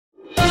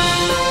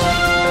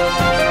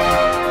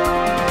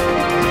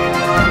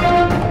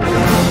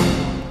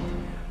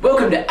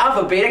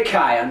Alpha Beta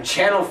Chi on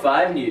Channel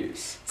 5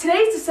 News.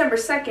 Today's December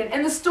 2nd,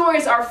 and the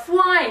stories are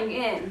flying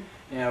in.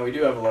 Yeah, we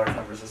do have a large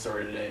numbers of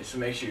story today, so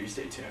make sure you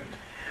stay tuned.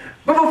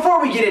 But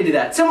before we get into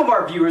that, some of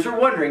our viewers are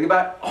wondering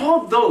about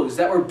all those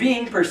that were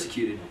being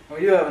persecuted.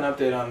 We do have an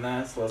update on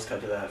that, so let's cut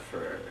to that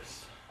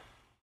first.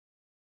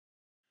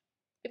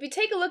 If you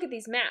take a look at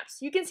these maps,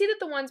 you can see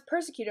that the ones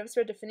persecuted have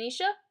spread to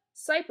Phoenicia,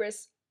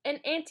 Cyprus, and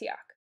Antioch.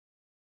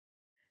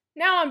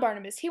 Now on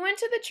Barnabas. He went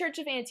to the church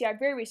of Antioch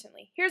very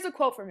recently. Here's a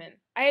quote from him.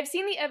 "I have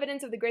seen the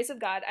evidence of the grace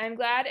of God. I am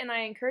glad, and I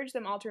encourage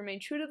them all to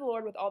remain true to the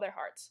Lord with all their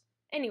hearts."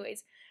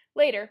 Anyways,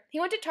 later, he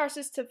went to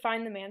Tarsus to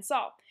find the man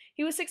Saul.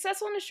 He was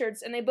successful in his search,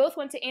 and they both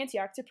went to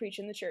Antioch to preach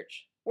in the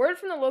church. Word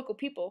from the local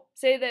people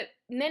say that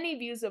many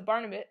view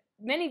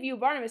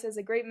Barnabas as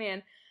a great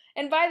man,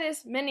 and by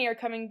this, many are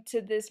coming to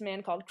this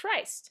man called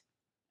Christ.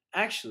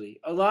 Actually,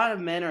 a lot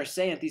of men are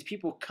saying that these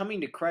people coming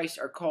to Christ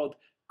are called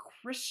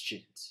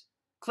Christians.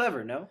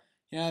 Clever, no?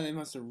 Yeah, they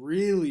must have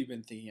really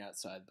been thinking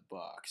outside the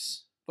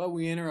box. But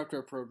we interrupt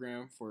our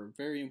program for a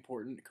very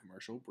important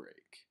commercial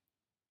break.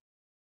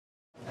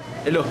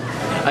 Hello,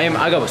 I am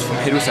Agabus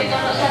from Jerusalem,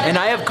 and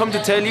I have come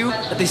to tell you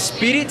that the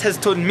Spirit has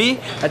told me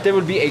that there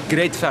will be a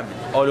great famine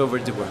all over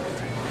the world.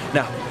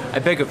 Now, I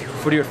beg of you,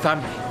 for your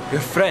family, your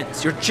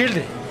friends, your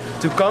children,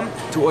 to come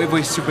to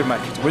Oivoy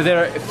supermarket, where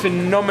there are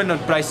phenomenal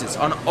prices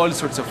on all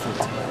sorts of food.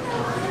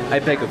 I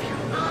beg of you,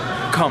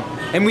 come.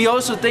 And we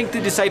also thank the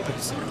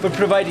disciples for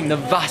providing the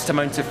vast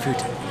amounts of food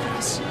for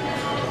us.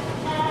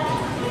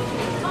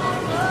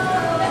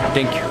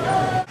 Thank you.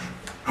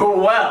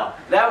 Well,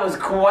 that was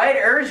quite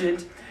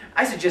urgent.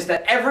 I suggest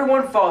that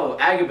everyone follow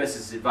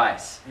Agabus's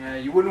advice. Yeah,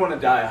 you wouldn't want to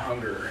die of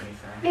hunger or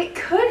anything. It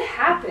could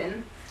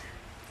happen.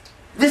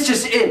 This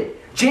just in.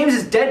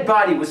 James's dead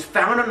body was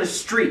found on the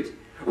street.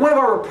 One of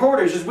our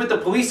reporters is with the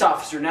police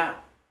officer now.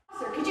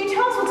 Sir, could you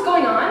tell us what's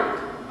going on?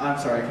 I'm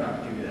sorry, I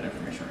cannot give you that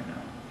information right now.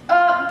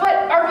 But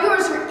our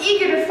viewers are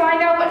eager to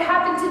find out what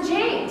happened to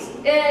James.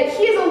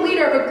 He is a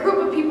leader of a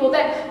group of people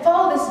that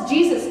follow this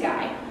Jesus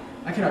guy.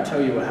 I cannot tell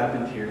you what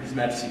happened here. His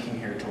Majesty King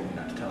Harry told me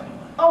not to tell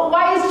anyone. Oh,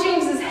 why is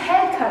James's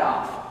head cut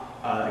off?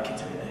 I can't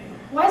tell you that either.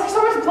 Why is there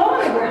so much blood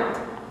on the ground?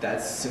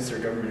 That's censor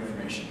government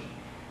information.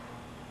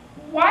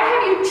 Why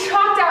have you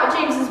chalked out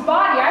James's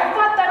body? I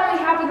thought that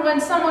only happened when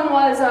someone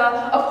was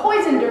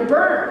poisoned or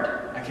burned.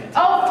 I can't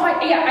tell you. Oh,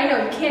 fine. Yeah, I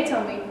know. You can't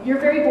tell me. You're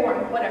very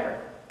boring. Whatever.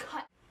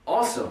 Cut.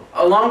 Also,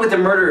 along with the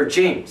murder of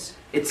James,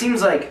 it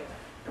seems like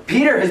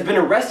Peter has been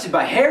arrested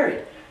by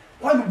Herod.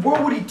 Why in the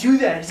world would he do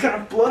that? He's got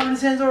enough blood on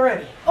his hands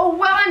already. Oh,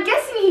 well, I'm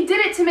guessing he did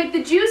it to make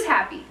the Jews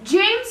happy.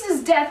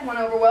 James's death went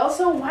over well,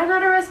 so why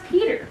not arrest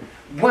Peter?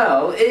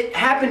 Well, it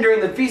happened during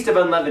the Feast of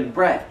Unleavened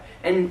Bread,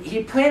 and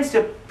he plans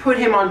to put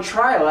him on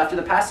trial after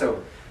the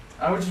Passover.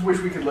 I would just wish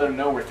we could let him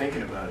know we're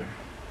thinking about him.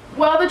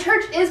 Well, the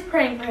church is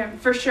praying for him,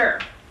 for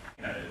sure.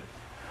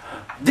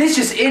 This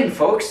just in,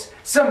 folks.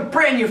 Some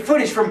brand new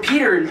footage from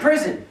Peter in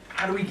prison.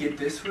 How do we get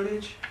this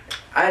footage?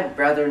 I'd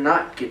rather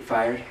not get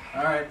fired.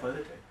 Alright, play the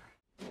tape.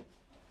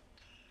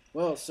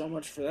 Well, so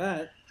much for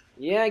that.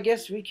 Yeah, I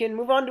guess we can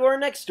move on to our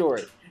next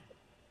story.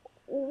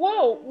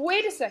 Whoa,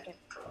 wait a second.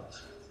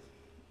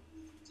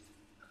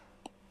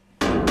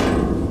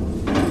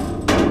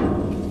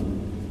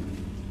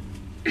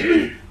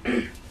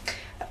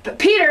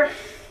 Peter!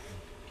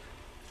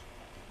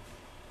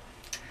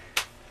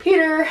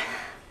 Peter!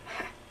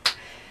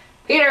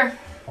 Peter!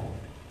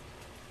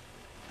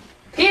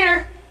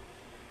 Peter!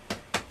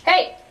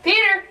 Hey,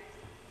 Peter!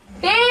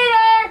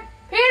 Peter!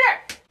 Peter!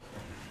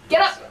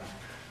 Get up!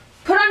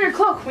 Put on your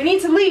cloak. We need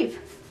to leave.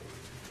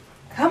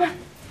 Come on.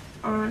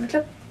 On the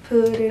cloak.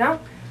 Put it on.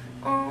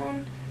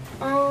 On.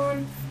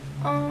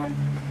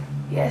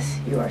 Yes,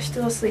 you are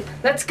still asleep.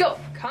 Let's go.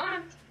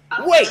 Come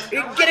on. Wait!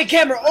 Get a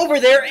camera over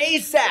there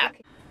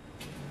ASAP!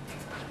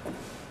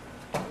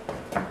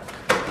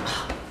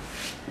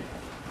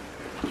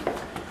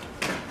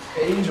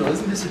 Hey, Angel,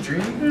 isn't this a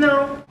dream?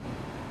 No.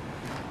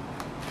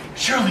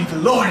 Surely the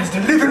Lord has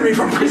delivered me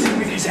from prison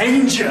with his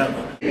angel.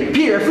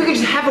 Peter, if we could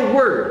just have a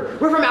word.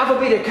 We're from Alpha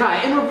Beta Chi,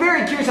 and we're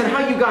very curious on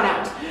how you got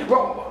out.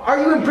 Well, are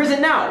you in prison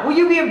now? Will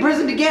you be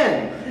imprisoned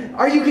again?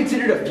 Are you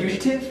considered a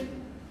fugitive?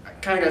 I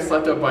kind of got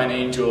slept up by an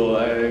angel.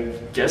 I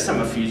guess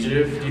I'm a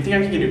fugitive. Do you think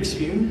I can get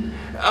excused?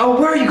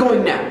 Where are you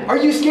going now? Are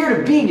you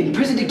scared of being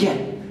imprisoned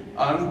again?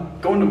 I'm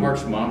going to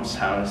Mark's mom's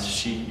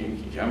house.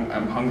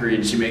 I'm hungry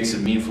and she makes a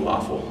mean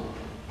falafel.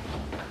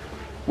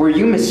 Were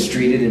you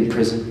mistreated in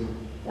prison?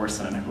 Worse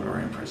than an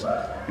Ecuadorian prison.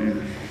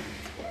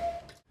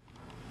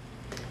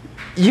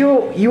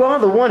 You are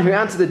the one who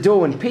answered the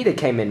door when Peter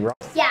came in, right?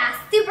 Yeah,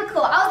 super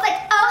cool. I was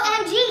like,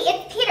 OMG,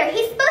 it's Peter.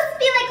 He's supposed to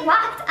be like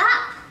locked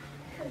up.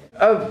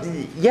 Oh,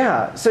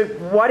 yeah. So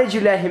why did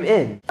you let him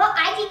in? Well,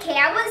 IDK,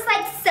 I was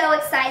like so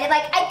excited.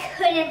 Like, I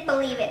couldn't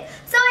believe it.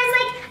 So I was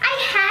like, I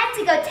had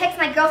to go text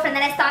my girlfriend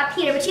that I saw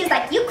Peter, but she was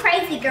like, you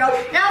crazy girl.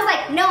 And I was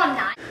like, no, I'm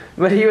not.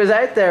 But he was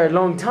out there a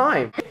long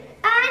time. And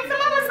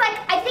someone was like,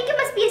 I think it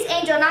must be his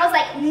angel. And I was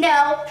like,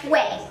 no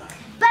way.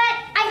 But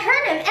I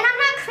heard him, and I'm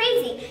not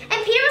crazy.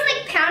 And Peter was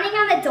like pounding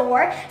on the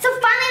door. So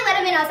finally I let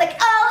him in. I was like,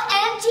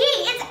 OMG,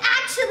 it's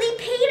actually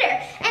Peter.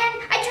 And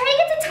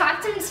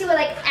what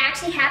like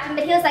actually happened,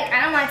 but he was like,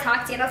 I don't want to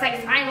talk to you. And I was like,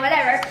 fine,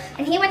 whatever.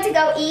 And he went to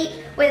go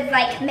eat with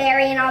like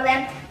Mary and all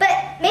them. But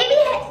maybe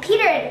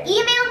Peter had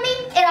emailed me,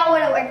 it all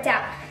would have worked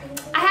out.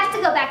 I have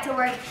to go back to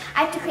work.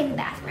 I have to clean the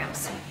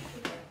bathrooms.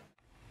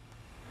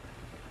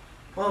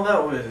 Well,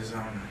 that was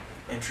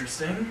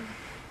interesting.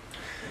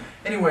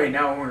 Anyway,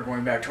 now we're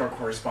going back to our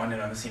correspondent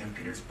on the scene of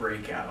Peter's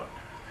breakout.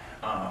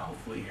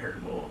 Hopefully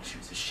Harold will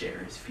choose to share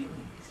his feelings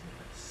with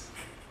us.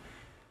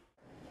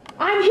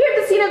 I'm here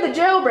at the scene of the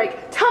jailbreak.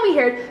 Tell me,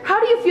 Harold,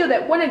 how do you feel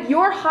that one of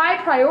your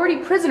high-priority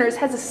prisoners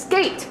has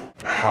escaped?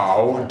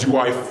 How do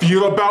I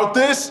feel about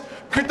this?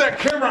 Get that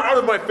camera out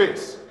of my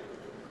face!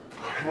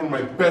 I'm one of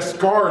my best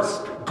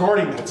guards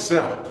guarding that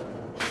cell.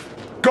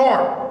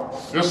 Guard!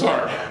 Yes,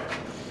 sire.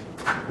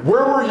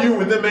 Where were you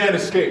when the man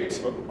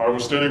escaped? I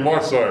was standing by,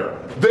 sire.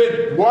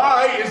 Then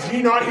why is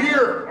he not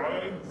here?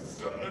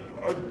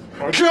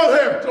 I kill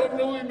him! I don't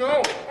really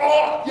know.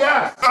 Oh,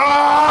 yes!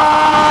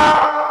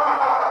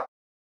 Ah!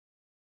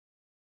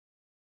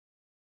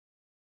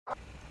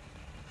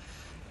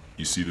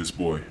 You see this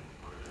boy?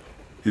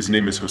 His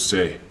name is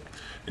Jose,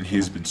 and he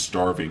has been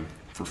starving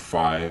for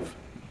 5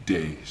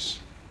 days.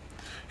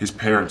 His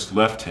parents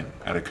left him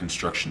at a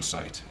construction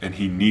site, and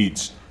he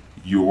needs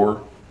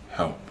your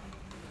help.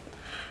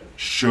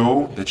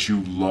 Show that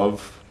you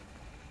love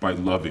by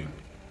loving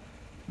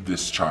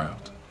this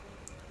child.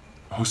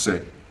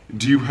 Jose,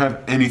 do you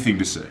have anything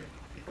to say?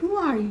 Who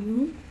are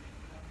you?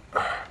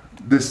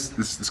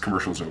 This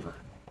commercial is over.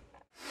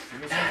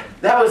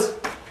 That was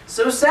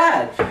so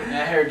sad.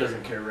 Yeah, Harold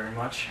doesn't care very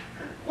much.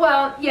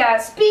 Well, yeah,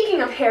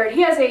 speaking of Harold,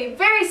 he has a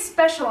very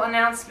special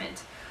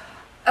announcement.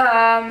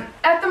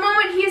 At the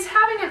moment, he is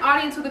having an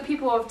audience with the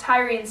people of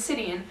Tyre and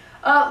Sidon.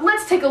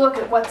 Let's take a look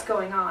at what's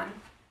going on.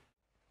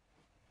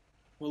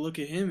 Well, look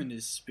at him in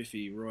his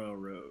spiffy royal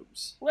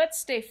robes. Let's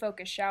stay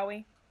focused, shall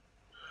we?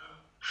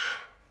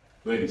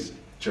 Ladies,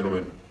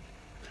 gentlemen,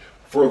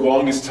 for the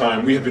longest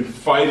time we have been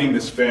fighting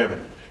this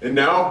famine, and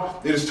now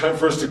it is time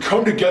for us to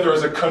come together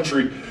as a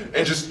country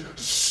and just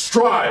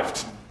strive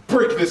to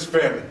break this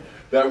famine.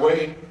 That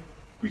way,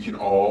 we can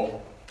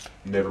all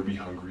never be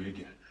hungry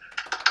again.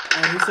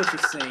 Oh, he's such a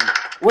saint.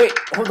 Wait,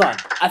 hold on.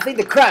 I think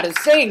the crowd is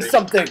saying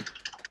something.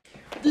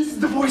 This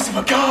is the voice of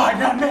a god,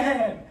 not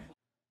man!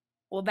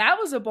 Well, that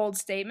was a bold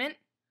statement.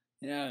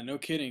 Yeah, no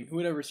kidding. Who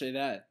would ever say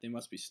that? They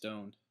must be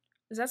stoned.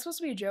 Is that supposed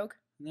to be a joke?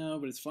 No,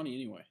 but it's funny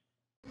anyway.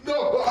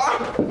 No!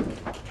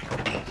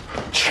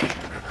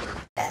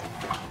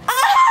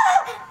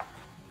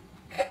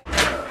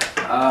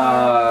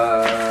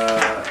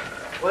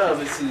 Well,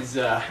 this is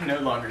no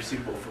longer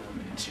suitable for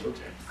women and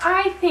children.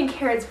 I think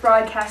Herod's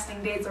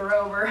broadcasting days are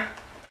over.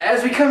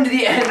 As we come to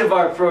the end of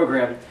our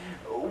program,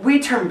 we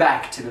turn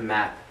back to the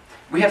map.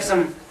 We have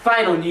some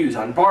final news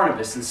on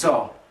Barnabas and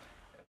Saul.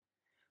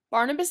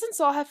 Barnabas and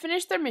Saul have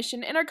finished their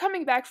mission and are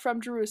coming back from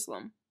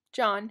Jerusalem.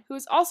 John, who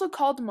is also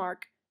called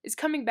Mark, is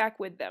coming back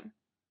with them.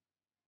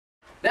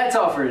 That's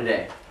all for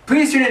today.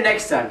 Please tune in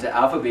next time to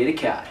Alpha Beta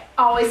Chi.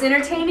 Always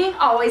entertaining,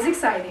 always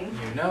exciting.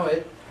 You know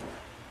it.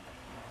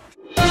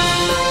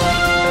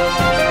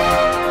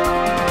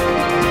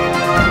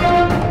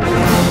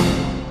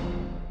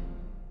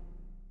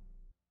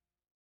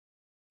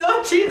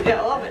 So cheesy,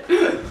 I love it.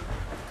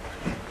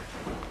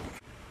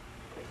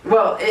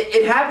 Well,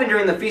 it happened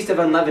during the Feast of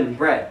Unleavened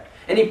Bread,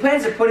 and he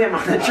plans to put him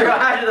on the trail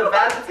after the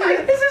fast.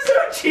 This is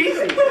so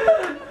cheesy.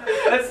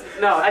 That's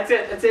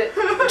it.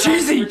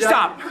 Cheesy,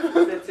 stop!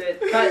 That's it.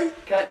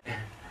 Cut.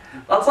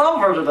 That's all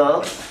for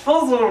today.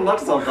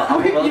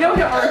 You know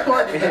what our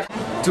recording.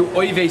 To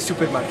Oive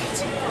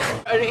supermarkets.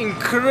 At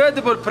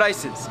incredible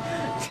prices.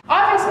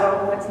 Obviously,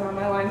 that's not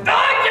my line.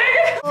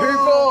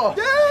 People!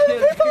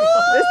 This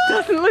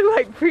doesn't look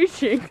like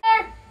preaching.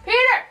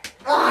 Peter!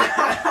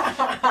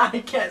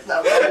 I can't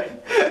stop laughing.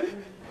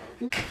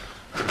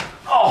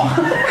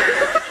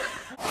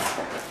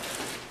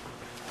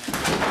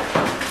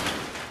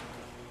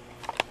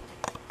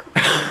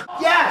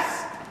 Yes!